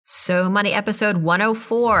So Money episode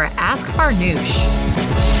 104, Ask Farnoosh.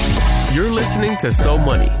 You're listening to So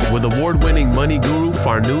Money with award-winning money guru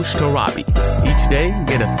Farnoosh Torabi. Each day,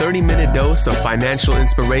 get a 30-minute dose of financial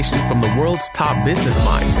inspiration from the world's top business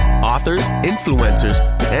minds, authors, influencers,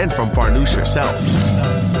 and from Farnoosh herself.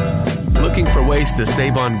 Looking for ways to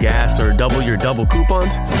save on gas or double your double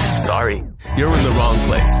coupons? Sorry, you're in the wrong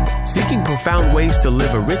place. Seeking profound ways to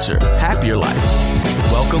live a richer, happier life.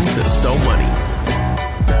 Welcome to So Money.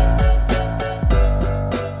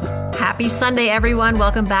 Happy Sunday, everyone.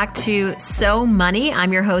 Welcome back to So Money.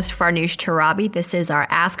 I'm your host, Farnoosh Torabi. This is our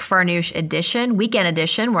Ask Farnoosh edition, weekend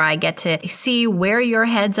edition, where I get to see where your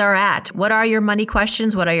heads are at. What are your money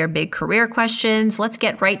questions? What are your big career questions? Let's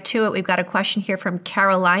get right to it. We've got a question here from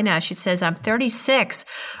Carolina. She says, I'm 36,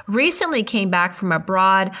 recently came back from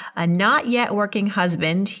abroad, a not yet working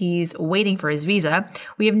husband. He's waiting for his visa.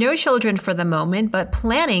 We have no children for the moment, but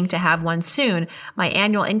planning to have one soon. My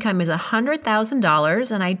annual income is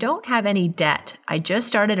 $100,000 and I don't have any debt. I just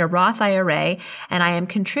started a Roth IRA and I am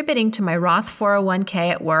contributing to my Roth 401k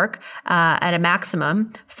at work at a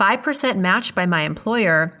maximum, 5% matched by my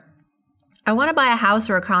employer. I want to buy a house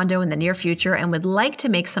or a condo in the near future and would like to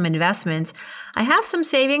make some investments. I have some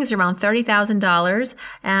savings around $30,000.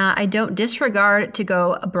 I don't disregard to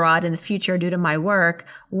go abroad in the future due to my work.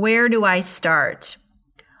 Where do I start?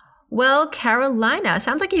 Well, Carolina,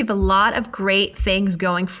 sounds like you have a lot of great things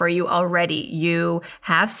going for you already. You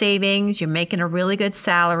have savings, you're making a really good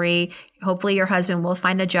salary. Hopefully your husband will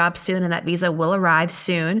find a job soon and that visa will arrive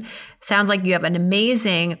soon. Sounds like you have an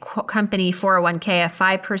amazing company 401k, a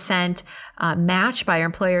 5% match by your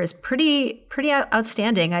employer is pretty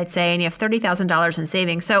outstanding, I'd say, and you have $30,000 in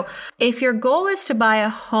savings. So if your goal is to buy a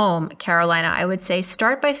home, Carolina, I would say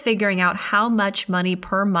start by figuring out how much money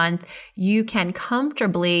per month you can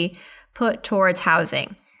comfortably put towards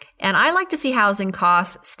housing. And I like to see housing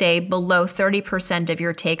costs stay below 30% of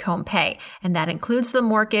your take-home pay. And that includes the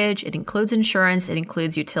mortgage, it includes insurance, it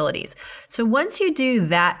includes utilities. So once you do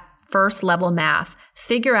that first level math,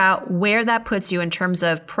 figure out where that puts you in terms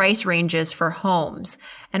of price ranges for homes.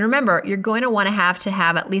 And remember, you're going to want to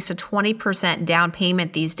have at least a 20% down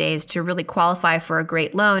payment these days to really qualify for a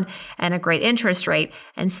great loan and a great interest rate.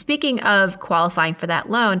 And speaking of qualifying for that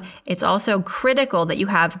loan, it's also critical that you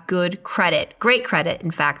have good credit, great credit,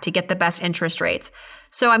 in fact, to get the best interest rates.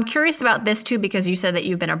 So I'm curious about this too, because you said that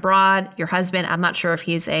you've been abroad, your husband, I'm not sure if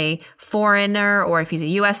he's a foreigner or if he's a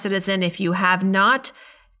U.S. citizen. If you have not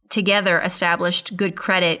together established good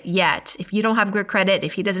credit yet. If you don't have good credit,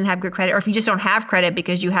 if he doesn't have good credit, or if you just don't have credit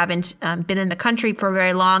because you haven't been in the country for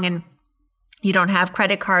very long and you don't have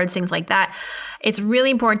credit cards, things like that, it's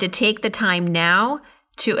really important to take the time now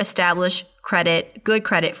to establish good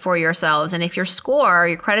credit for yourselves. And if your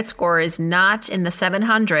credit score is not in the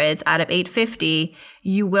 700s out of 850,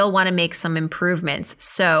 you will want to make some improvements.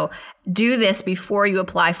 So do this before you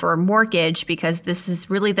apply for a mortgage, because this is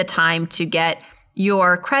really the time to get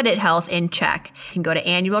your credit health in check. You can go to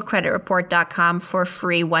annualcreditreport.com for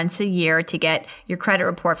free once a year to get your credit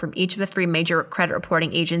report from each of the 3 major credit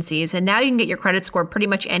reporting agencies. And now you can get your credit score pretty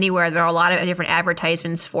much anywhere. There are a lot of different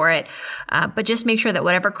advertisements for it. But just make sure that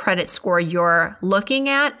whatever credit score you're looking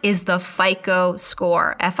at is the FICO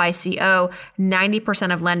score, FICO.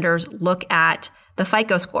 90% of lenders look at the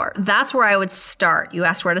FICO score. That's where I would start. You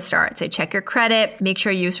asked where to start. So check your credit, make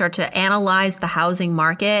sure you start to analyze the housing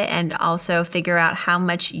market and also figure out how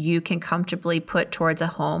much you can comfortably put towards a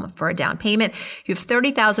home for a down payment. You have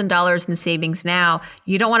 $30,000 in savings now.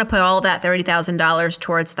 You don't want to put all that $30,000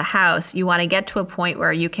 towards the house. You want to get to a point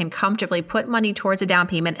where you can comfortably put money towards a down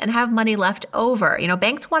payment and have money left over.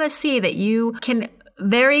 Banks want to see that you can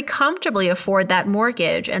very comfortably afford that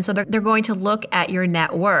mortgage. And so they're going to look at your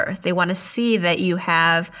net worth. They want to see that you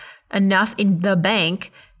have enough in the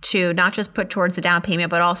bank to not just put towards the down payment,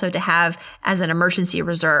 but also to have as an emergency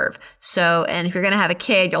reserve. So, and if you're going to have a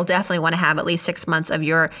kid, you'll definitely want to have at least 6 months of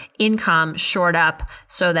your income shored up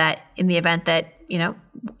so that in the event that,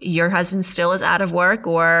 your husband still is out of work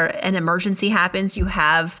or an emergency happens, you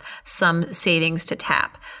have some savings to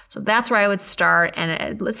tap. So that's where I would start.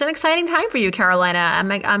 And it's an exciting time for you, Carolina.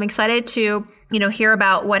 I'm excited to, hear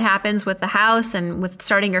about what happens with the house and with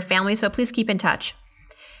starting your family. So please keep in touch.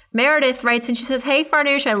 Meredith writes and she says, hey,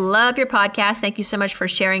 Farnoosh, I love your podcast. Thank you so much for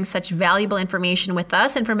sharing such valuable information with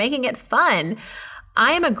us and for making it fun.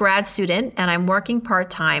 I am a grad student and I'm working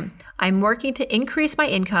part-time. I'm working to increase my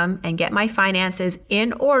income and get my finances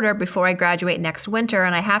in order before I graduate next winter,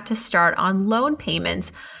 and I have to start on loan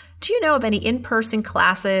payments. Do you know of any in-person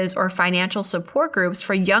classes or financial support groups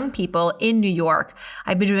for young people in New York?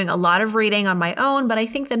 I've been doing a lot of reading on my own, but I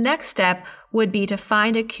think the next step would be to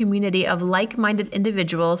find a community of like-minded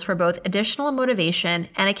individuals for both additional motivation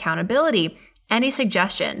and accountability. Any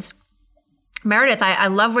suggestions? Meredith, I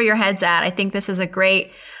love where your head's at. I think this is a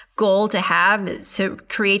great goal to have, is to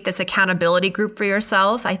create this accountability group for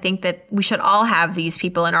yourself. I think that we should all have these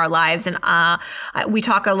people in our lives. And we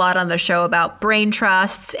talk a lot on the show about brain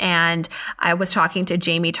trusts. And I was talking to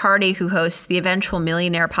Jamie Tardy, who hosts the Eventual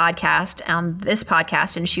Millionaire podcast on this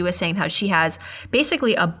podcast. And she was saying how she has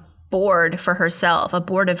basically a board for herself, a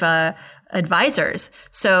board of advisors.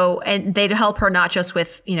 So, and they'd help her not just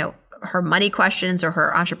with, her money questions or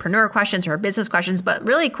her entrepreneur questions or her business questions, but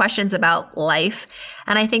really questions about life.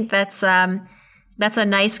 And I think that's a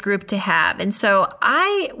nice group to have. And so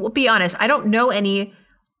I will be honest, I don't know any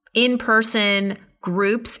in-person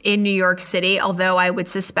groups in New York City, although I would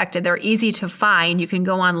suspect that they're easy to find. You can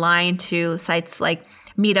go online to sites like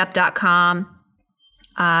meetup.com.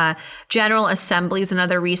 General Assembly is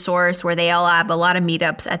another resource where they all have a lot of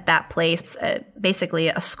meetups at that place. Basically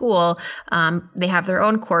a school. They have their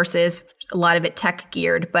own courses, a lot of it tech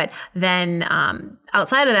geared, but then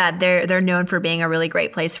outside of that, they're known for being a really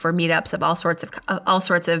great place for meetups of all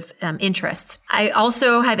sorts of interests. I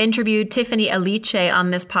also have interviewed Tiffany Aliche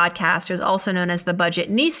on this podcast, who's also known as the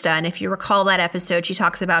Budgetnista. And if you recall that episode, she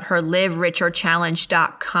talks about her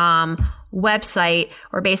LiveRicherChallenge.com website,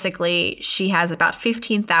 where basically she has about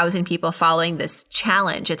 15,000 people following this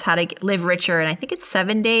challenge. It's how to live richer. And I think it's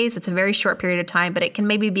 7 days. It's a very short period of time, but it can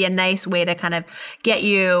maybe be a nice way to kind of get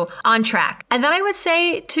you on track. And then I would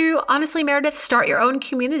say to, honestly, Meredith, start your own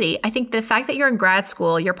community. I think the fact that you're in grad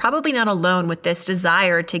school, you're probably not alone with this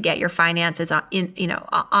desire to get your finances on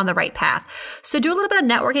the right path. So do a little bit of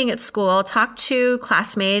networking at school, talk to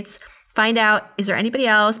classmates, find out, is there anybody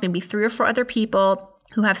else, maybe 3 or 4 other people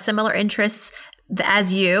who have similar interests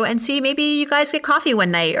as you, and see, maybe you guys get coffee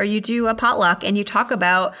one night or you do a potluck and you talk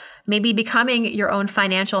about maybe becoming your own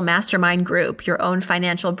financial mastermind group, your own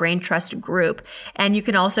financial brain trust group. And you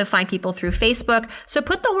can also find people through Facebook. So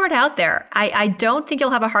put the word out there. I don't think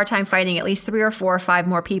you'll have a hard time finding at least 3 or 4 or 5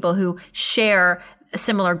 more people who share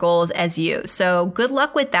similar goals as you. So good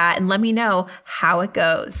luck with that, and let me know how it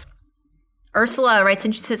goes. Ursula writes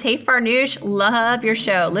in, she says, "Hey Farnoosh, love your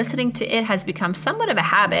show. Listening to it has become somewhat of a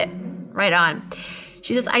habit." Right on.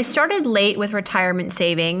 She says, "I started late with retirement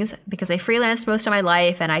savings because I freelanced most of my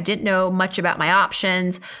life and I didn't know much about my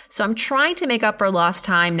options. So I'm trying to make up for lost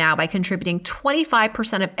time now by contributing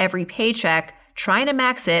 25% of every paycheck, trying to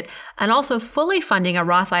max it, and also fully funding a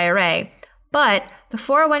Roth IRA. But the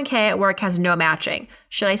 401k at work has no matching.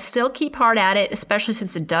 Should I still keep hard at it, especially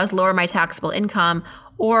since it does lower my taxable income?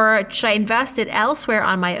 Or should I invest it elsewhere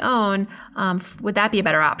on my own? Would that be a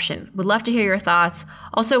better option? Would love to hear your thoughts.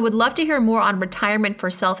 Also, would love to hear more on retirement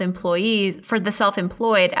for the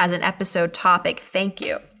self-employed as an episode topic. Thank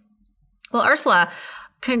you." Well, Ursula,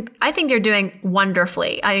 I think you're doing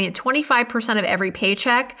wonderfully. I mean, 25% of every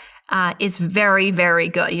paycheck is very, very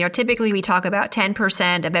good. Typically we talk about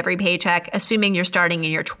 10% of every paycheck, assuming you're starting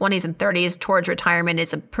in your 20s and 30s towards retirement.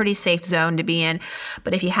 It's a pretty safe zone to be in.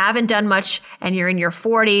 But if you haven't done much and you're in your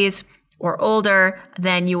 40s or older,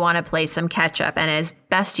 then you want to play some catch up, and as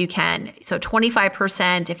best you can. So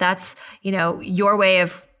 25%, if that's, your way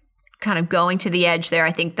of kind of going to the edge there,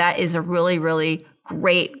 I think that is a really, really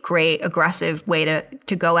great, aggressive way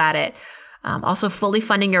to go at it. Also fully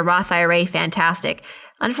funding your Roth IRA, fantastic.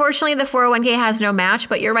 Unfortunately, the 401k has no match,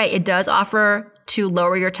 but you're right. It does offer to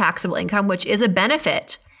lower your taxable income, which is a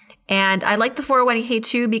benefit. And I like the 401k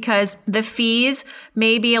too, because the fees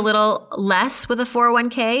may be a little less with a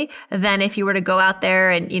 401k than if you were to go out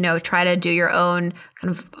there and, try to do your own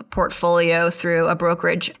kind of portfolio through a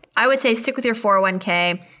brokerage. I would say stick with your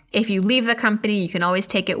 401k. If you leave the company, you can always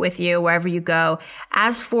take it with you wherever you go.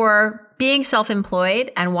 As for being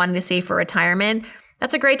self-employed and wanting to save for retirement,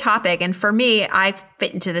 that's a great topic. And for me, I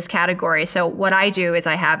fit into this category. So what I do is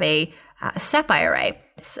I have a SEP IRA.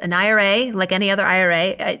 It's an IRA like any other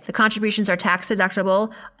IRA. The contributions are tax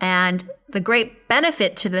deductible. And the great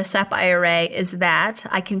benefit to the SEP IRA is that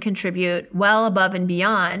I can contribute well above and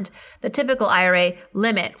beyond the typical IRA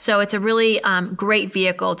limit. So it's a really great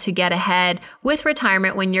vehicle to get ahead with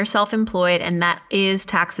retirement when you're self-employed, and that is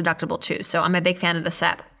tax deductible too. So I'm a big fan of the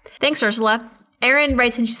SEP. Thanks, Ursula. Erin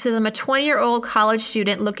writes and she says, "I'm a 20-year-old college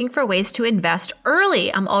student looking for ways to invest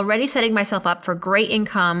early. I'm already setting myself up for great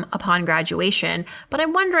income upon graduation, but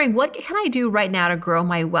I'm wondering, what can I do right now to grow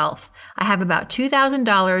my wealth? I have about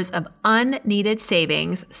 $2,000 of unneeded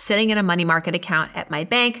savings sitting in a money market account at my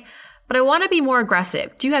bank, but I want to be more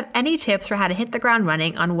aggressive. Do you have any tips for how to hit the ground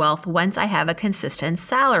running on wealth once I have a consistent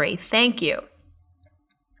salary? Thank you."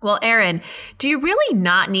 Well, Erin, do you really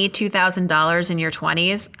not need $2,000 in your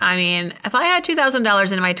 20s? I mean, if I had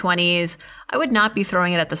 $2,000 in my 20s, I would not be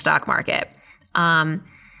throwing it at the stock market.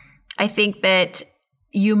 I think that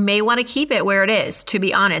you may want to keep it where it is, to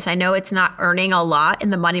be honest. I know it's not earning a lot in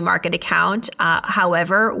the money market account.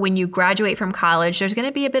 However, when you graduate from college, there's going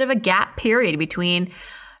to be a bit of a gap period between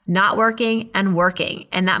not working and working.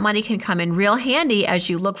 And that money can come in real handy as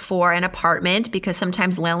you look for an apartment, because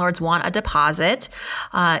sometimes landlords want a deposit.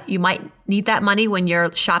 You might need that money when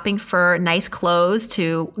you're shopping for nice clothes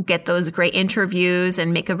to get those great interviews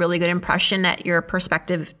and make a really good impression at your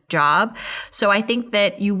prospective job. So I think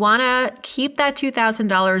that you want to keep that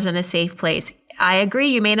 $2,000 in a safe place. I agree,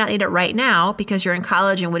 you may not need it right now because you're in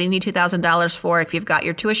college, and what do you need $2,000 for if you've got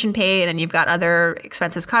your tuition paid and you've got other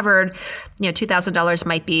expenses covered? $2,000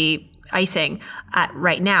 might be icing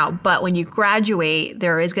right now. But when you graduate,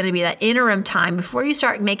 there is going to be that interim time before you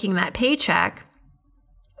start making that paycheck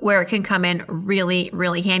where it can come in really,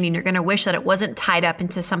 really handy. And you're going to wish that it wasn't tied up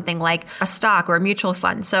into something like a stock or a mutual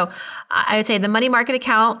fund. So I would say the money market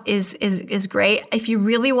account is great. If you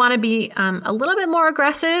really want to be a little bit more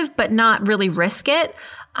aggressive, but not really risk it,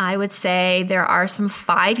 I would say there are some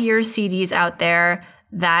 5-year CDs out there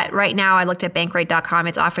that right now, I looked at Bankrate.com,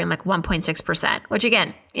 it's offering like 1.6%, which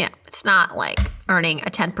again, it's not like earning a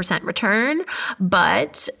 10% return,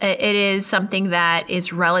 but it is something that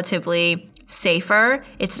is relatively safer.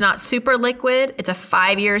 It's not super liquid. It's a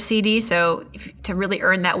 5-year CD. So to really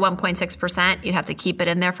earn that 1.6%, you'd have to keep it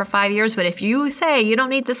in there for 5 years. But if you say you don't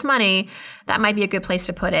need this money, that might be a good place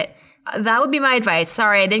to put it. That would be my advice.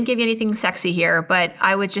 Sorry, I didn't give you anything sexy here, but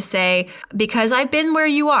I would just say, because I've been where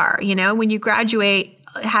you are, when you graduate,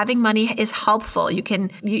 having money is helpful.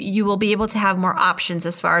 You will be able to have more options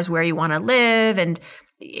as far as where you want to live, and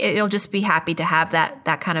you'll just be happy to have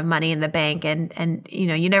that kind of money in the bank. And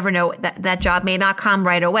you never know, that job may not come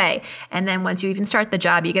right away. And then once you even start the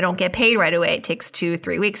job, you don't get paid right away. It takes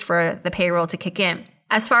 2-3 weeks for the payroll to kick in.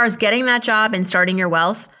 As far as getting that job and starting your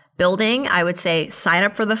wealth building, I would say sign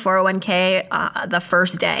up for the 401k the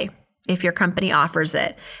first day if your company offers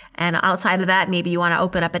it. And outside of that, maybe you want to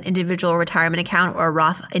open up an individual retirement account or a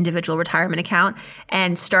Roth individual retirement account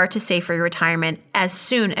and start to save for your retirement as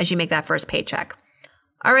soon as you make that first paycheck.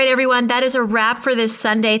 All right, everyone, that is a wrap for this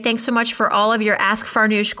Sunday. Thanks so much for all of your Ask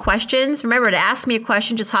Farnoosh questions. Remember, to ask me a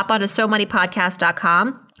question, just hop on to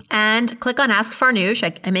SoMoneyPodcast.com and click on Ask Farnoosh.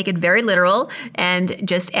 I make it very literal, and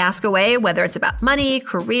just ask away, whether it's about money,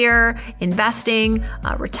 career, investing,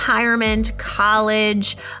 retirement,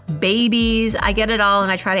 college, babies. I get it all,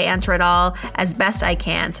 and I try to answer it all as best I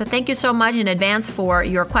can. So thank you so much in advance for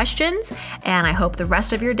your questions, and I hope the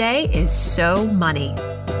rest of your day is so money.